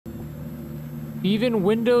Even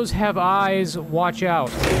windows have eyes. Watch out.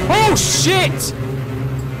 Oh, shit!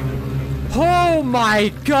 Oh,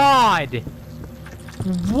 my God!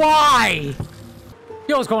 Why?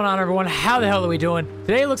 Yo, what's going on, everyone? How the hell are we doing?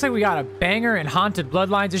 Today, it looks like we got a banger in Haunted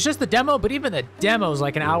Bloodlines. It's just the demo, but even the demo is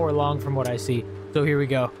like an hour long from what I see. So here we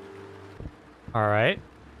go. All right.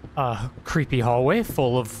 Creepy hallway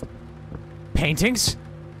full of paintings.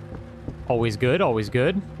 Always good, always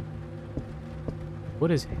good. What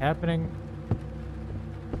is happening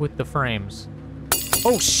with the frames?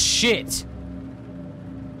 Oh, shit!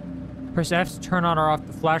 Press F to turn on or off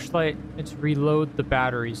the flashlight and to reload the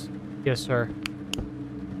batteries. Yes, sir.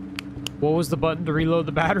 What was the button to reload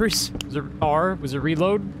the batteries? Was it R? Was it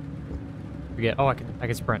reload? Forget. Oh, I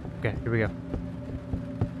can sprint. Okay, here we go.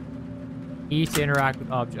 E to interact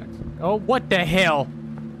with objects. Oh, what the hell?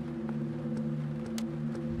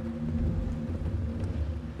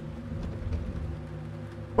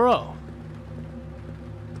 Bro.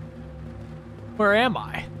 Where am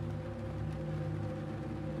I?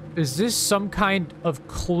 Is this some kind of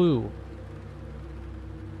clue?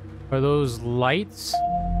 Are those lights?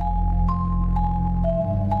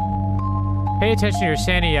 Pay attention to your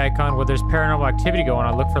sanity icon where there's paranormal activity going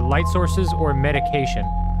on. Look for light sources or medication.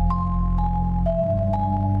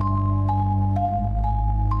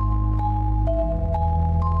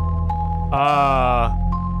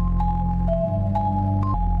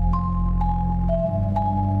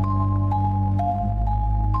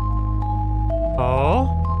 Oh?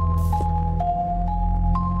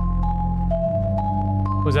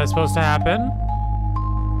 Was that supposed to happen?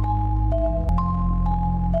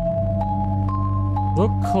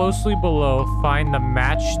 Look closely below. Find the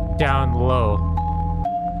match down low.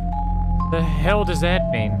 The hell does that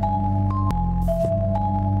mean?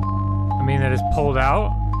 I mean that it's pulled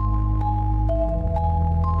out?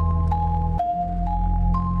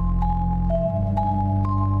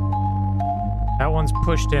 That one's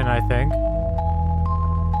pushed in, I think.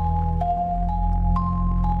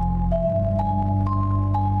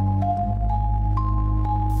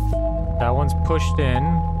 That one's pushed in.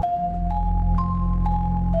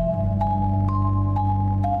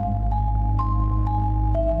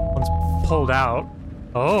 One's pulled out.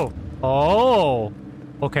 Oh. Oh.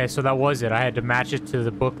 Okay, so that was it. I had to match it to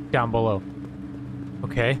the book down below.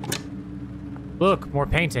 Okay. Look, more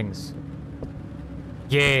paintings.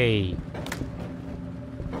 Yay.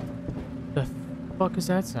 The fuck is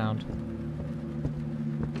that sound?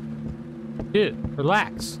 Dude,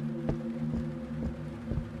 relax.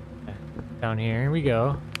 Down here we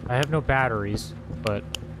go. I have no batteries, but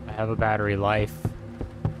I have a battery life.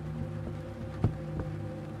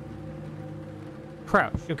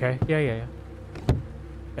 Crouch. Okay. Yeah.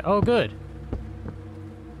 Oh, good.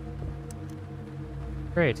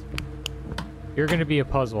 Great. You're gonna be a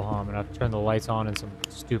puzzle, huh? I'm gonna have to turn the lights on in some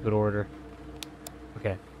stupid order.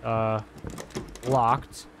 Okay.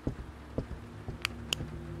 Locked.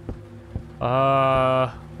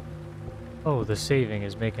 Oh, the saving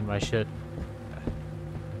is making my shit.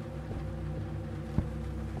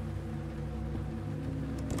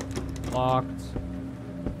 Locked.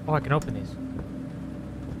 Oh, I can open these.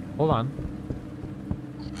 Hold on.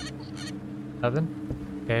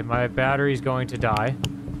 7. Okay, my battery's going to die.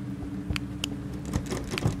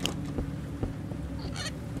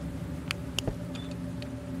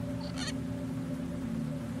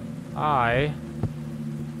 I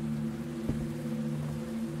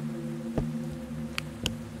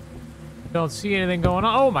don't see anything going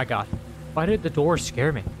on. Oh my god. Why did the door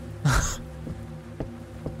scare me?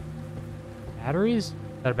 Batteries? Is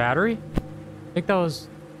that a battery? I think that was...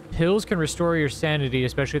 Pills can restore your sanity,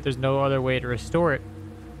 especially if there's no other way to restore it.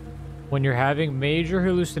 When you're having major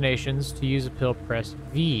hallucinations, to use a pill, press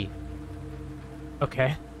V.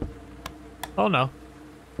 Okay. Oh no.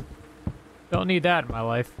 Don't need that in my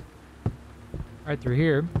life. Right through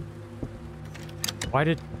here.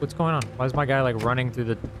 What's going on? Why is my guy like running through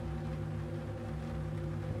the...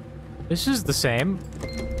 This is the same.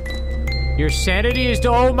 Your sanity is...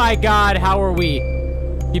 Oh my god, how are we?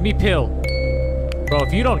 Give me pill. Bro,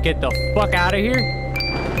 if you don't get the fuck out of here...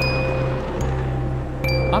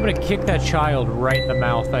 I'm gonna kick that child right in the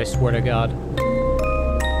mouth, I swear to god.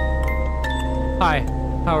 Hi,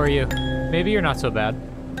 how are you? Maybe you're not so bad.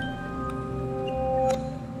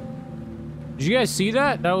 Did you guys see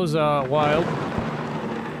that? That was, wild.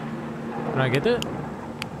 Can I get that?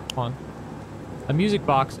 Come on. A music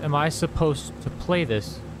box. Am I supposed to play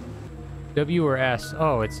this? W or S?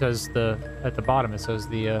 Oh, it says at the bottom, it says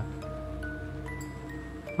the,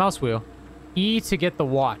 mouse wheel. E to get the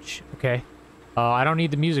watch. Okay. I don't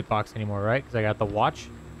need the music box anymore, right? Because I got the watch.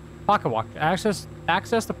 Pocket watch. Access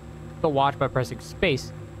the the watch by pressing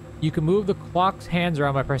space. You can move the clock's hands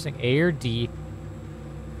around by pressing A or D.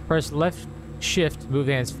 Press left shift to move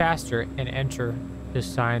the hands faster and enter to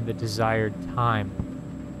assign the desired time.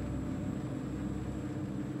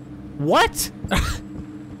 What?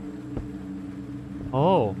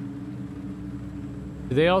 Oh.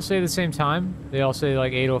 Do they all say the same time? They all say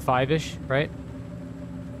like 8:05-ish, right?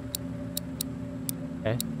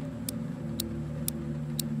 Okay.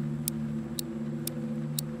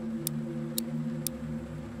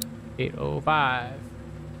 $8:05.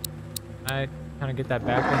 I kind of get that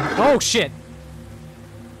back then. Oh shit!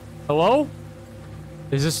 Hello?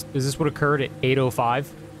 Is this what occurred at 8:05?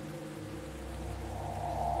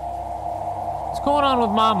 What's going on with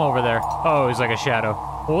mom over there? Oh, he's like a shadow.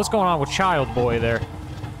 Well, what's going on with child boy there?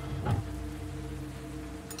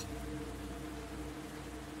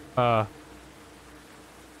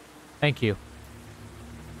 Thank you.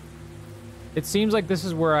 It seems like this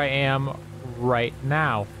is where I am right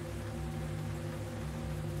now.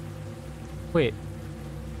 Wait.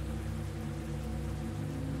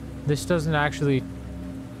 This doesn't actually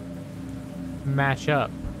match up.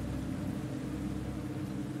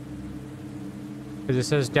 Because it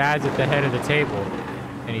says Dad's at the head of the table,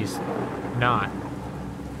 and he's not.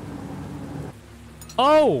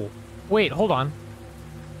 Oh! Wait, hold on.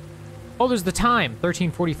 Oh, there's the time.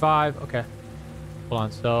 13:45. Okay. Hold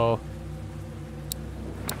on, so...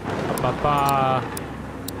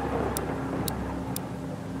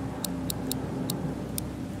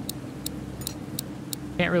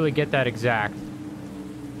 Can't really get that exact.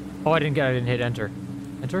 Oh, I didn't hit enter.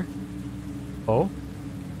 Enter? Oh?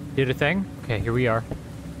 Did a thing? Okay, here we are.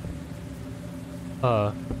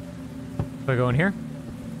 Do I go in here?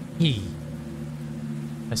 Yee.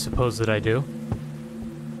 I suppose that I do.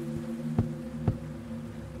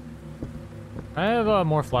 I have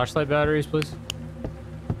more flashlight batteries, please.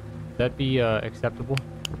 Would that be acceptable?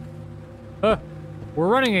 We're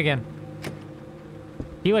running again.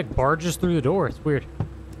 He like barges through the door. It's weird.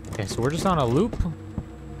 Okay, so we're just on a loop.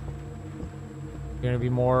 Gonna be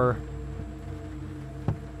more.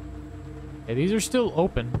 Okay, these are still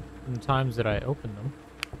open from the times that I opened them.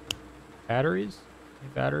 Batteries?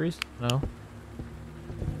 Any batteries? No.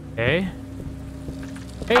 Okay.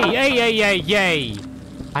 Hey!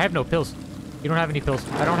 I have no pills. You don't have any pills.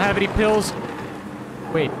 I don't have any pills.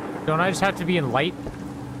 Wait, don't I just have to be in light?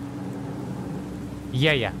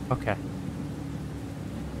 Yeah. Okay.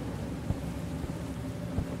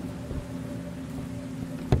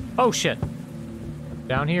 Oh, shit.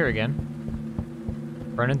 Down here again.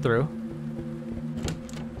 Running through.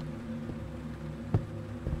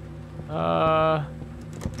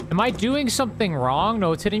 Am I doing something wrong?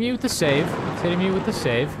 No, it's hitting me with the save. It's hitting me with the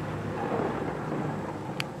save.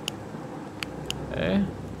 Okay.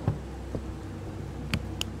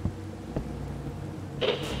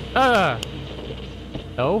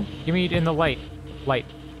 No, give me in the light. Light.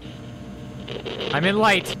 I'm in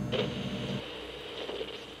light.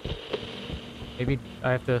 Maybe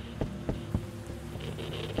I have to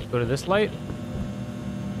go to this light.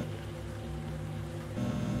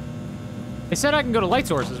 They said I can go to light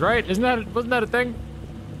sources, right? Wasn't that a thing?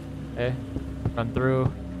 Okay, run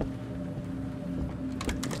through.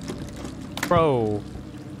 Bro.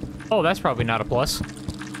 Oh, that's probably not a plus.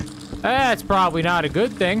 That's probably not a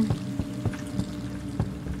good thing.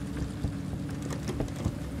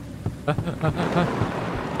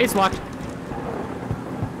 It's locked.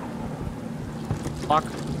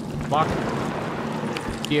 Lock.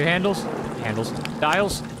 Do you have handles? Handles.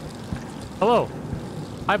 Dials? Hello.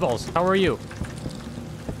 Eyeballs, how are you?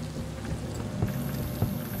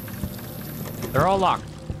 They're all locked.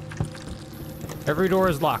 Every door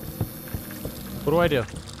is locked. What do I do?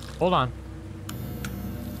 Hold on.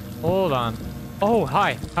 Hold on. Oh,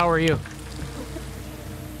 hi. How are you?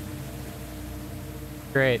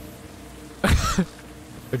 Great.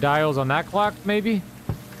 The dials on that clock, maybe?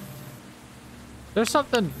 There's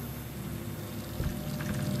something...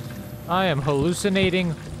 I am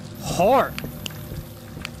hallucinating hard.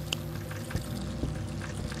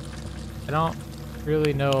 I don't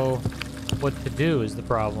really know what to do is the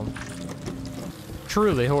problem.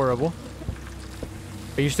 Truly horrible.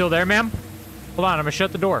 Are you still there, ma'am? Hold on, I'm gonna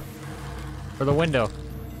shut the door. Or the window.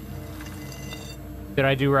 Did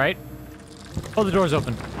I do right? Oh, the door's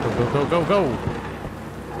open. Go.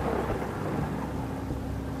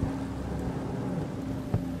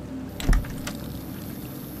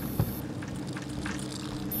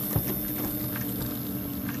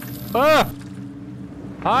 Ah!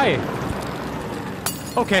 Hi!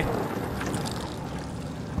 Okay.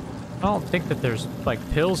 I don't think that there's, like,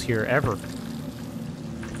 pills here, ever.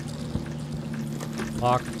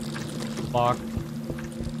 Lock. Lock.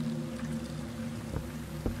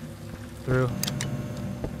 Through.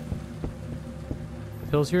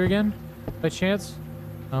 Pills here again? By chance?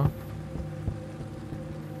 No.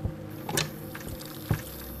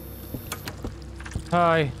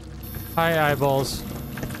 Hi. Hi, eyeballs.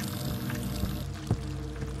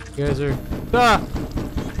 You guys are... Ah!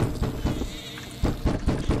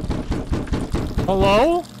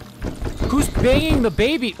 Hello? Who's banging the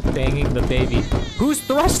baby? Banging the baby. Who's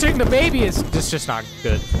thrusting the baby? It's just not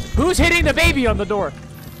good. Who's hitting the baby on the door?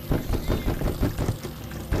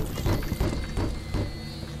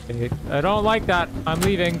 I don't like that. I'm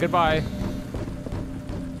leaving. Goodbye.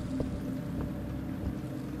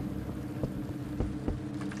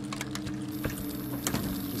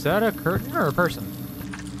 Is that a curtain or a person?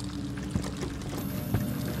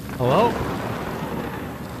 Hello?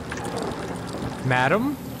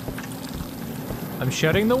 Madam? I'm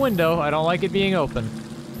shutting the window. I don't like it being open.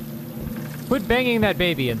 Quit banging that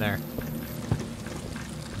baby in there.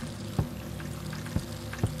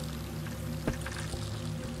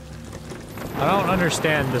 I don't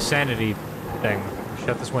understand the sanity thing.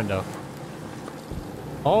 Shut this window.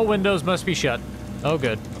 All windows must be shut. Oh,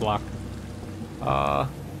 good. Blocked.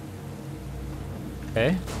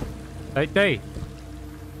 Okay. Hey.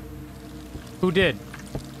 Who did?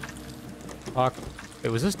 Lock.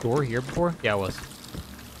 Wait, was this door here before? Yeah, it was.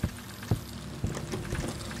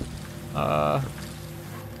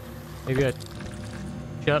 Maybe I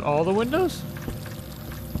shut all the windows?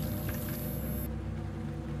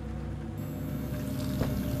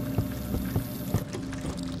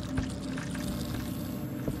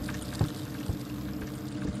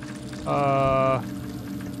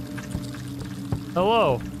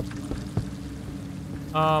 Hello.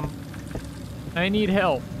 I need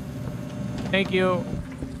help. Thank you.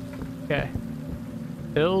 Okay.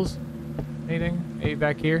 Pills? Anything? Hey,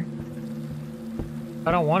 back here?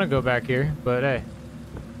 I don't want to go back here, but hey.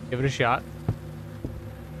 Give it a shot.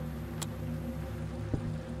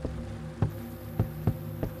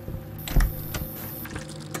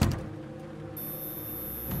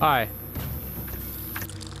 Hi.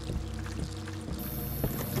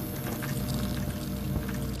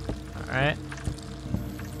 Alright.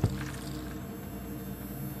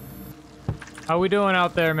 How we doing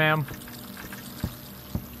out there, ma'am?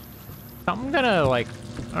 Something gonna, like,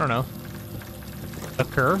 I don't know,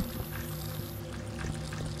 occur?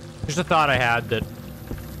 Just a thought I had that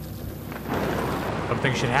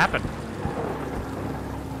something should happen.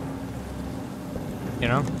 You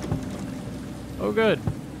know? Oh, good.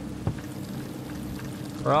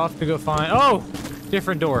 We're off to go find... Oh!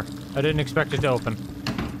 Different door. I didn't expect it to open.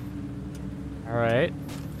 Alright.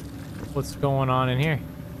 What's going on in here?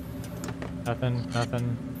 Nothing.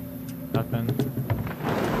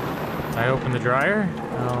 I open the dryer?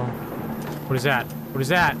 No. What is that? What is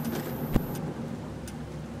that?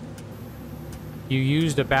 You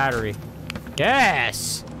used a battery.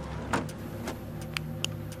 Yes!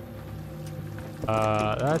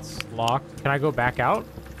 That's locked. Can I go back out?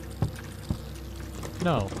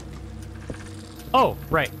 No. Oh,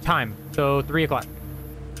 right. Time. So, 3 o'clock.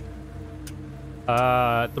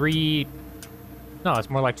 3... No,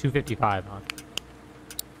 it's more like 2:55, huh?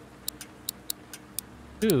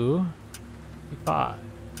 2:55.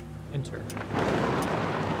 Enter.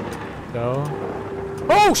 Go.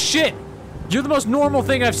 Oh, shit! You're the most normal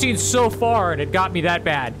thing I've seen so far, and it got me that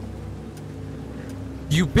bad.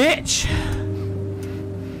 You bitch!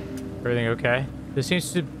 Everything okay? This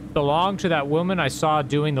seems to belong to that woman I saw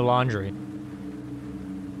doing the laundry.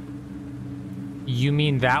 You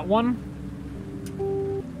mean that one?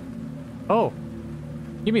 Oh.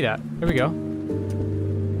 Give me that. Here we go.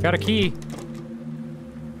 Got a key.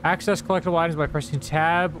 Access collectible items by pressing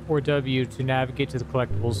tab or W to navigate to the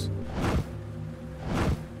collectibles.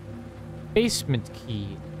 Basement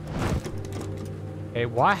key. Okay,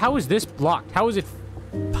 why? How is this blocked? How is it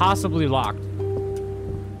possibly locked?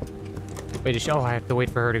 Wait, oh, I have to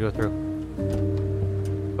wait for her to go through.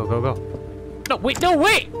 Go, go, go. No, wait, no,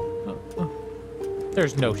 wait!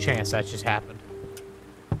 There's no chance that just happened.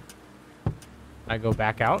 I go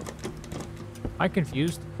back out? I'm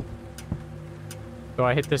confused. Do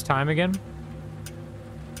I hit this time again?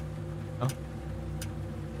 Oh.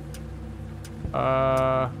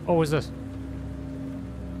 Oh, what's this?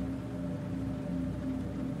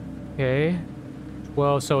 Okay.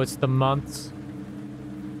 Well, so it's the months.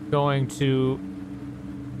 Going to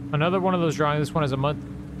another one of those drawings. This one is a month,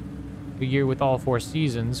 a year with all 4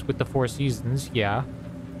 seasons. With the 4 seasons, yeah.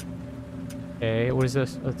 Okay, what is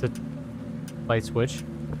this? That's a light switch.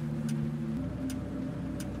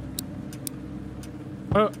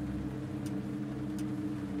 Oh.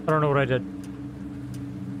 I don't know what I did.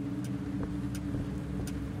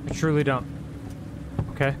 I truly don't.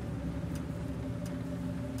 Okay.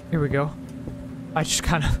 Here we go. I just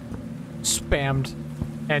kind of spammed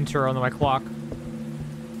enter on my clock.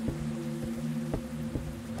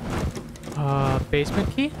 Basement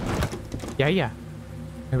key? Yeah.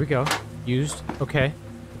 Here we go. Used. Okay.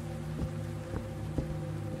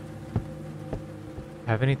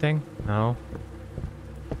 Have anything? No.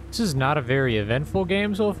 This is not a very eventful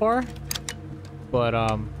game so far. But,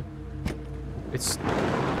 it's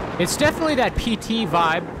definitely that PT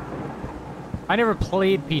vibe. I never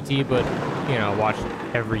played PT, but, you know, watched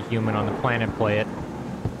every human on the planet play it.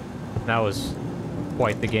 That was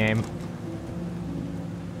quite the game.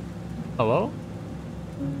 Hello?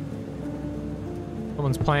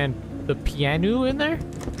 Someone's playing the piano in there?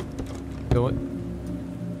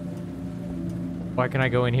 Why can I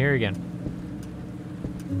go in here again?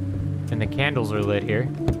 And the candles are lit here.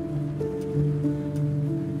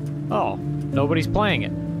 Oh, nobody's playing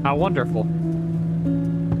it. How wonderful.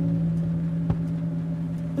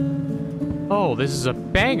 Oh, this is a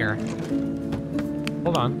banger.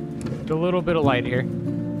 Hold on. Get a little bit of light here.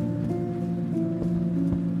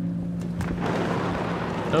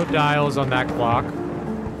 No dials on that clock.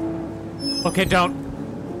 Okay,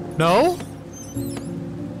 don't. No?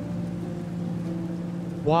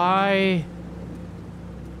 Why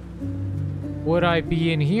would I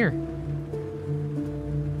be in here?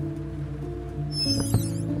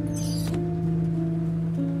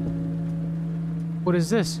 What is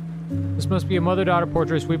this? This must be a mother-daughter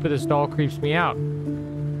portrait. Sweep of this doll creeps me out.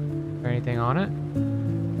 Is there anything on it?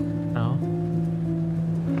 No.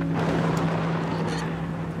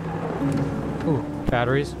 Ooh,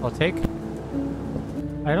 batteries. I'll take.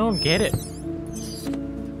 I don't get it.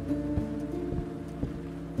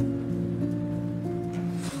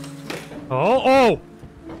 Oh!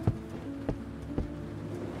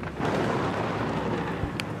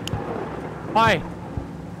 Hi!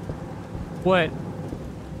 What?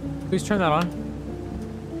 Please turn that on.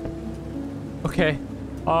 Okay.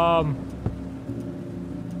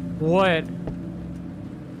 What?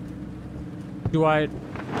 Do I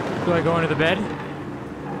go into the bed?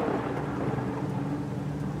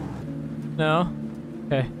 No?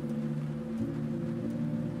 Okay.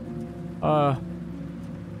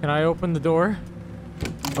 Can I open the door?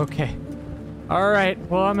 Okay. Alright,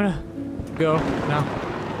 well, I'm gonna go now.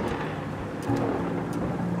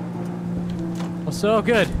 Well, so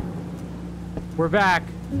good. We're back.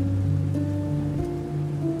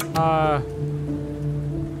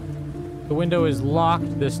 The window is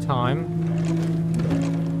locked this time.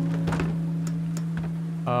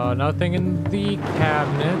 Nothing in the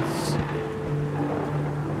cabinets.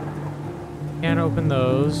 Can't open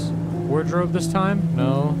those. Wardrobe this time?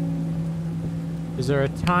 No. Is there a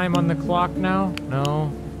time on the clock now?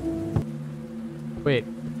 No. Wait,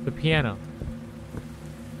 the piano.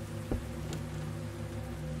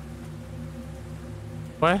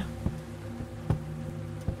 What?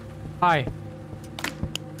 Hi.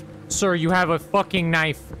 Sir, you have a fucking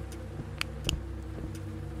knife.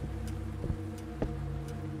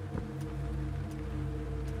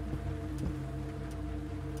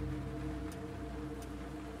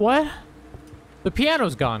 What? The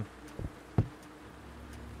piano's gone.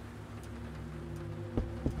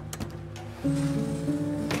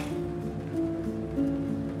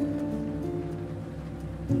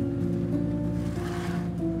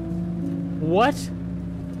 What?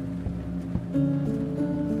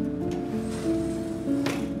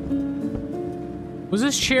 Was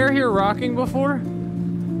this chair here rocking before?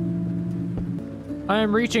 I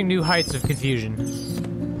am reaching new heights of confusion.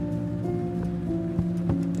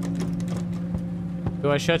 Do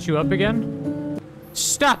I shut you up again?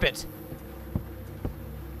 Stop it!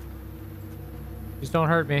 Please don't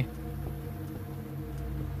hurt me.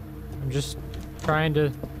 I'm just trying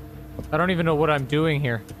to... I don't even know what I'm doing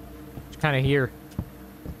here. Just kind of here.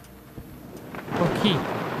 Oh, key.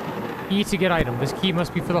 Key to get item. This key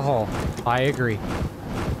must be for the hall. I agree.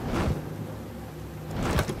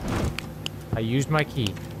 I used my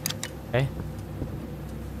key. Okay.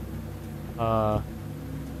 Can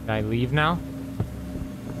I leave now?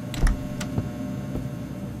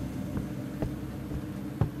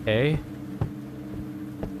 Okay.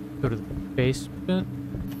 Go to the basement.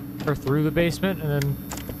 Or through the basement, and then...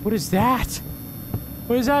 What is that?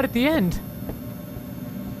 What is that at the end?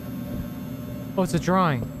 Oh, it's a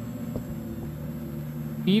drawing.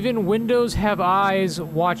 Even windows have eyes.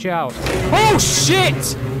 Watch out. Oh,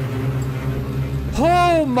 shit!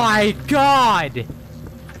 Oh, my God!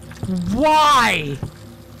 Why?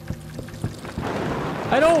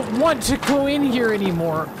 I don't want to go in here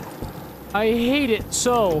anymore. I hate it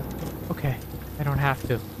so. Okay, I don't have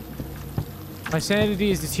to. My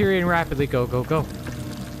sanity is deteriorating rapidly. Go, go, go.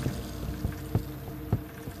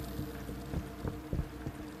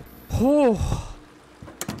 Oh.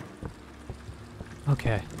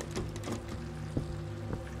 Okay.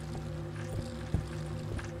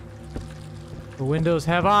 The windows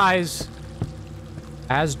have eyes.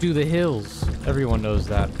 As do the hills. Everyone knows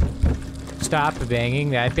that. Stop banging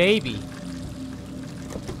that baby.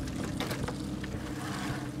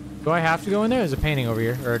 Do I have to go in there? There's a painting over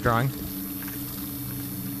here, or a drawing.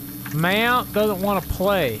 Mount doesn't want to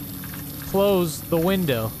play. Close the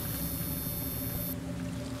window.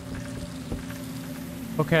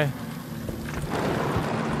 Okay.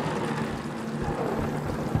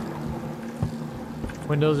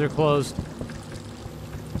 Windows are closed.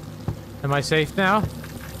 Am I safe now?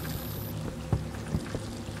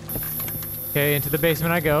 Okay, into the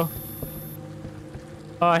basement I go.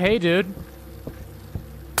 Hey, dude.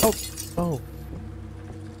 Oh. Oh.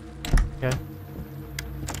 Okay.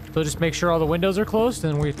 So just make sure all the windows are closed,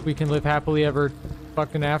 and we can live happily ever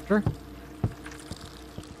fucking after.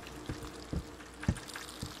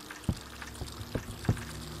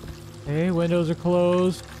 Okay, windows are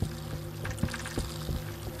closed.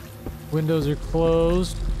 Windows are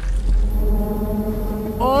closed.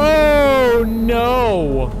 Oh,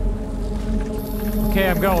 no! Okay,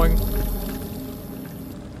 I'm going.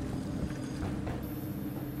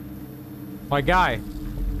 My guy.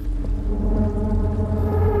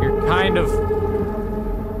 You're kind of...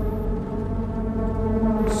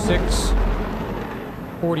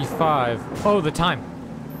 6:45. Oh, the time.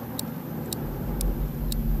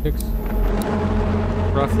 6.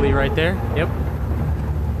 Roughly right there. Yep.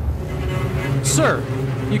 Sir,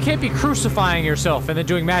 you can't be crucifying yourself and then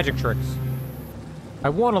doing magic tricks. I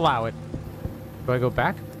won't allow it. Do I go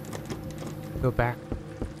back? Go back.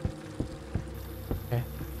 Okay.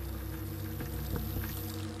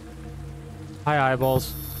 Hi,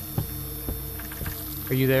 eyeballs.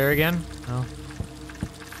 Are you there again? No.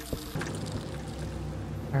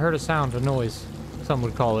 I heard a sound, a noise. Some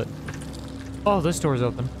would call it. Oh, this door's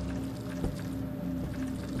open.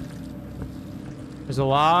 There's a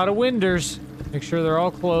lot of windows. Make sure they're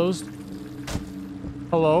all closed.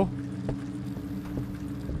 Hello?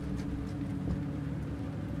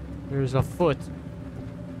 There's a foot.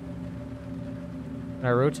 Can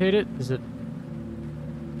I rotate it? Does it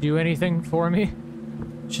do anything for me?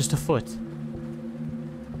 It's just a foot.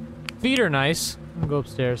 Feet are nice. I'll go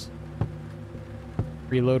upstairs.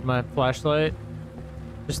 Reload my flashlight.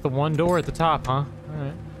 Just the one door at the top, huh?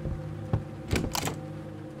 Alright.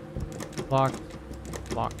 Locked.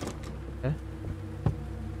 Locked. Okay.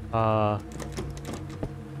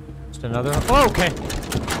 Just another... Oh, okay!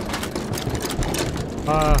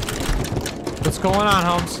 What's going on,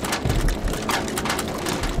 Holmes?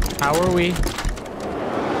 How are we?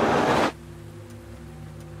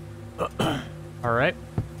 Alright.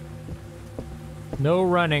 No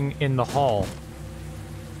running in the hall.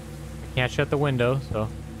 I can't shut the window, so...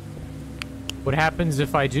 What happens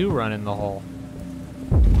if I do run in the hall?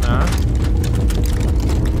 Huh?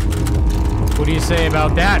 What do you say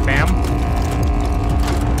about that, ma'am?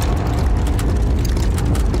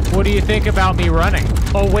 What do you think about me running?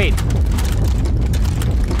 Oh, wait.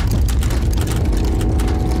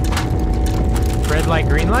 Red light,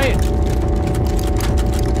 green light?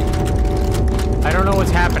 I don't know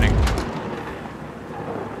what's happening.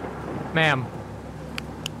 Ma'am.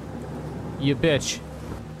 You bitch.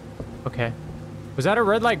 Okay. Was that a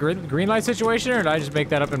red light, green light situation, or did I just make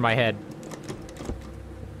that up in my head?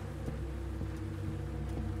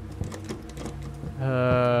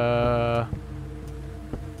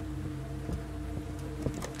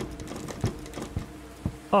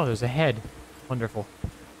 Oh, there's a head. Wonderful.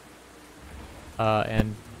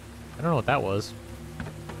 And I don't know what that was.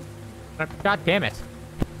 God damn it.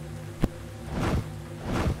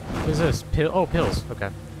 What is this? Oh, pills. Okay.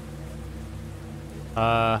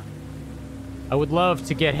 I would love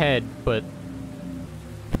to get head, but...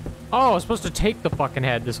 Oh, I was supposed to take the fucking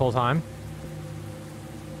head this whole time.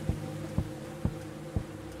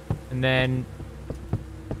 And then...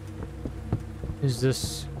 Is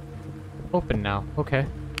this... open now? Okay.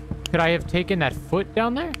 Could I have taken that foot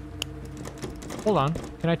down there? Hold on.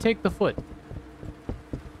 Can I take the foot?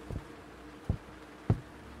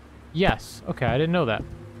 Yes. Okay, I didn't know that.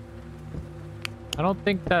 I don't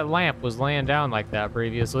think that lamp was laying down like that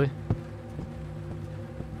previously.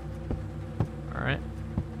 Alright.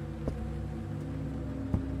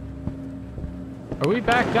 Are we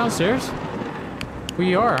back downstairs?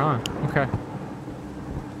 We are, huh? Okay.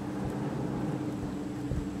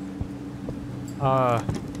 Oh,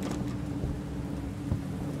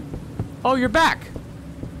 you're back.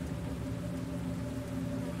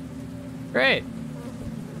 Great.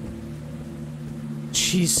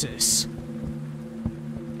 Jesus.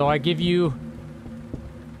 So I give you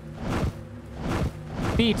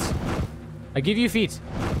feet. I give you feet.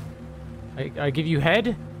 I give you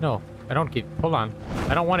head? No, I don't give... Hold on.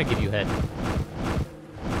 I don't want to give you head.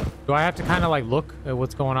 Do I have to kind of like look at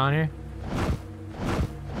what's going on here?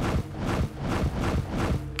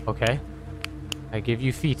 Okay. I give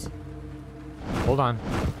you feet. Hold on.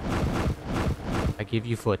 I give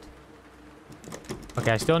you foot.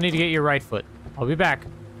 Okay, I still need to get your right foot. I'll be back.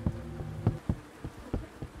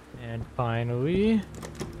 And finally...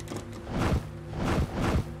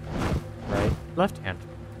 Right. Left hand.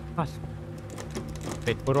 What?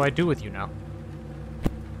 Wait, what do I do with you now?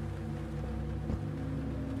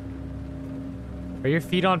 Are your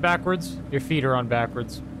feet on backwards? Your feet are on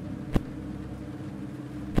backwards.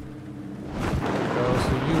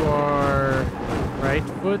 So you are right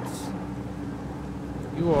foot.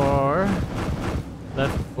 You are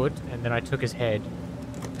left foot, and then I took his head.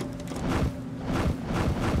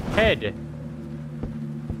 Head.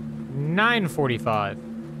 9:45.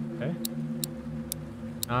 Okay.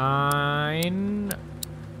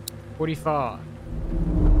 9:45.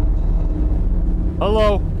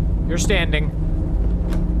 Hello. You're standing.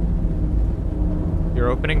 You're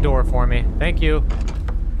opening door for me. Thank you.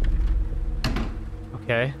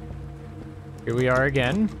 Okay. Here we are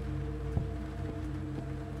again.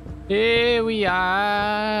 Here we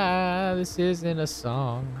are. This isn't a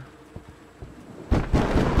song.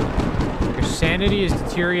 Your sanity is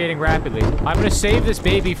deteriorating rapidly. I'm gonna save this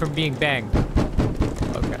baby from being banged.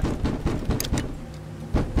 Okay.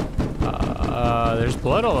 There's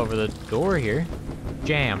blood all over the door here.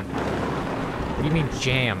 Jammed. What do you mean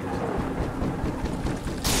jammed?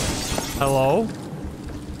 Hello?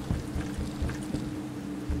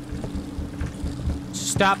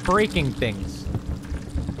 Stop breaking things.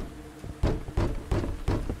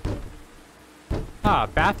 Ah,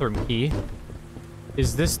 bathroom key.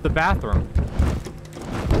 Is this the bathroom?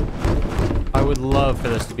 I would love for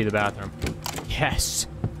this to be the bathroom. Yes.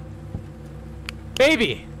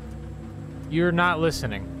 Baby! You're not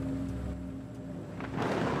listening.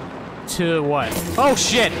 To what? Oh,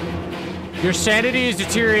 shit! Your sanity is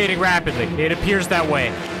deteriorating rapidly. It appears that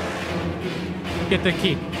way. Get the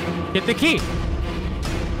key. Get the key!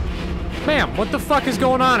 Ma'am, what the fuck is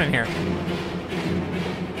going on in here?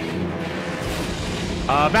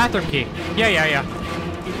 Bathroom key. Yeah.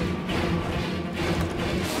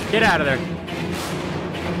 Get out of there.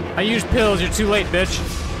 I used pills. You're too late, bitch.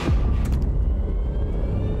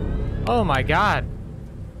 Oh my god.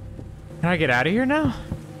 Can I get out of here now?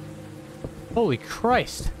 Holy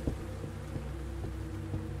Christ.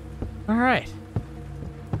 Alright.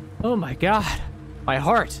 Oh my god. My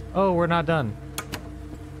heart. Oh, we're not done.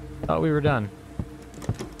 Thought we were done.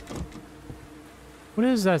 What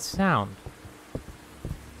is that sound?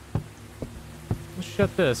 Let's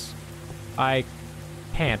shut this. I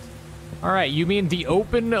can't. Alright, you mean the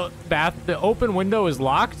open the open window is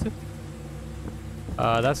locked?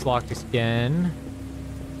 That's locked again.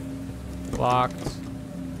 Locked.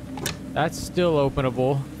 That's still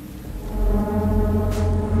openable.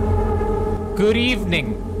 Good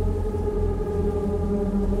evening.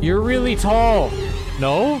 You're really tall.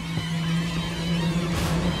 No?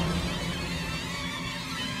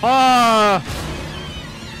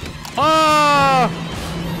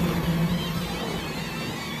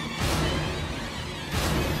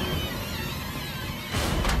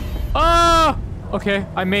 Okay,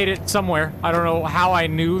 I made it somewhere. I don't know how I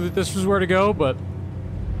knew that this was where to go, but...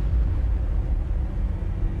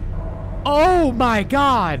 Oh my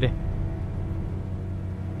god!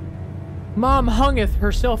 Mom hungeth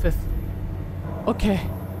herselfeth. Okay.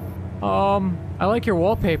 I like your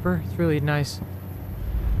wallpaper. It's really nice.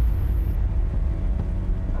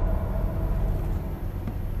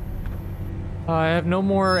 I have no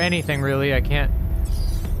more anything, really. I can't...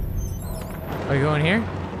 Are you going here?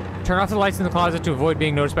 Turn off the lights in the closet to avoid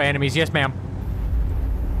being noticed by enemies. Yes, ma'am.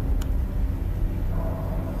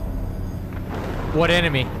 What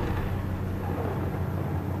enemy?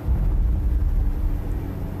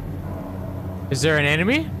 Is there an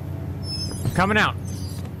enemy? I'm coming out.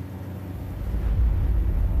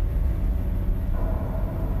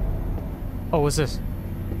 Oh, what's this?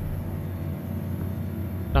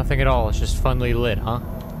 Nothing at all. It's just funly lit, huh?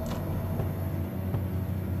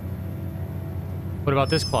 What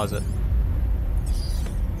about this closet?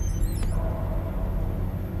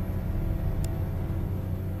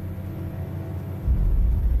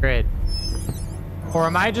 Great. Or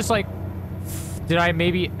am I just like Did I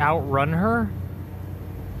maybe outrun her?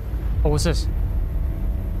 Oh, what's this?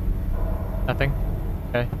 Nothing.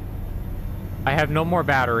 Okay. I have no more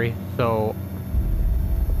battery, so...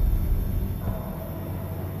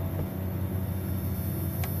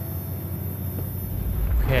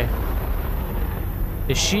 Okay.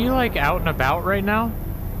 Is she, like, out and about right now?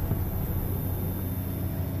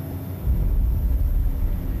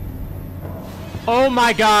 Oh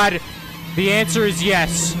my god! The answer is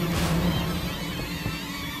yes.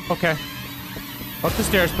 Okay. Up the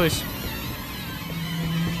stairs, please.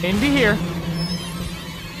 Into here.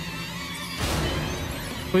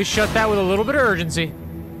 Please shut that with a little bit of urgency.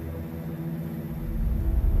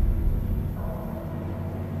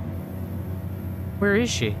 Where is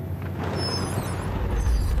she?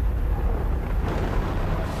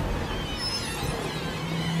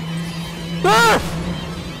 Ah!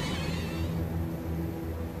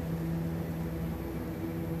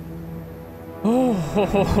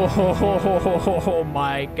 Oh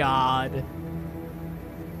my god.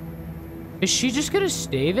 Is she just gonna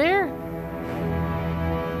stay there?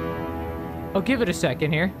 I'll give it a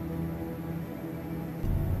second here.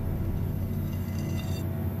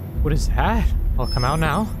 What is that? I'll come out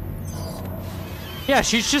now. Yeah,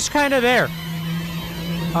 she's just kind of there.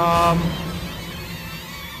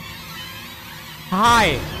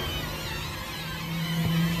 Hi.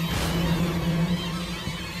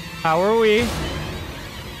 How are we?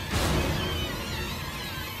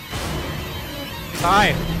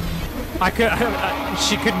 Hi.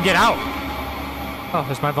 She couldn't get out. Oh,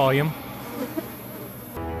 there's my volume.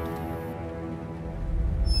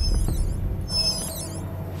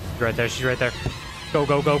 She's right there, she's right there. Go,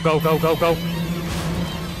 go, go, go, go, go, go.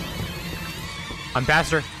 I'm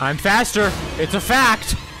faster. I'm faster. It's a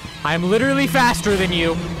fact. I'm literally faster than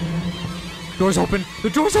you. Door's open.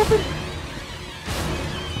 The door's open.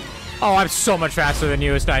 Oh, I'm so much faster than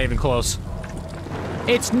you. It's not even close.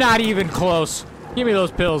 It's not even close. Give me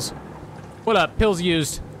those pills. What up? Pills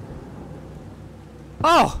used.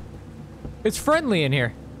 Oh! It's friendly in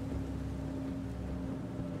here.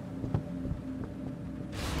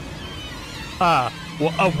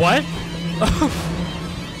 What?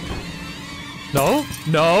 No?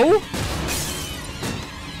 No?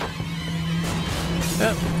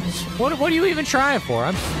 What are you even trying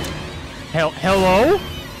for? Hello?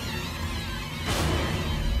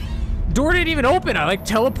 Door didn't even open. I, like,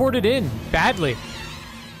 teleported in badly.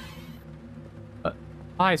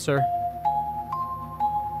 Hi, sir.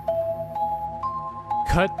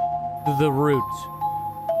 Cut the root.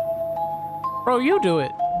 Bro, you do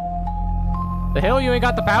it. The hell? You ain't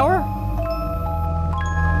got the power?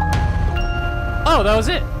 Oh, that was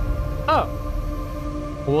it. Oh.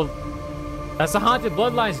 Well, that's the Haunted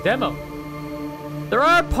Bloodlines demo. There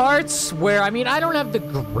are parts where, I mean, I don't have the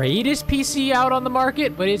greatest PC out on the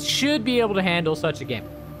market, but it should be able to handle such a game.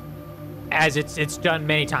 As it's done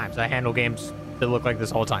many times. I handle games that look like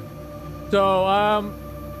this all the time. So,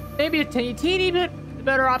 maybe a teeny bit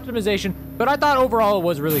better optimization, but I thought overall it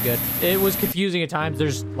was really good. It was confusing at times.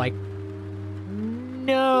 There's, like,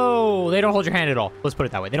 no, they don't hold your hand at all. Let's put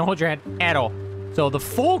it that way. They don't hold your hand at all. So the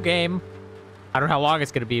full game, I don't know how long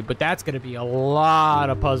it's going to be, but that's going to be a lot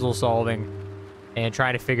of puzzle solving and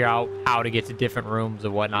trying to figure out how to get to different rooms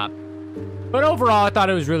and whatnot. But overall, I thought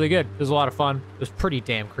it was really good. It was a lot of fun. It was pretty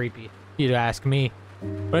damn creepy, if you'd ask me.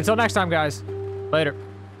 But until next time, guys, later.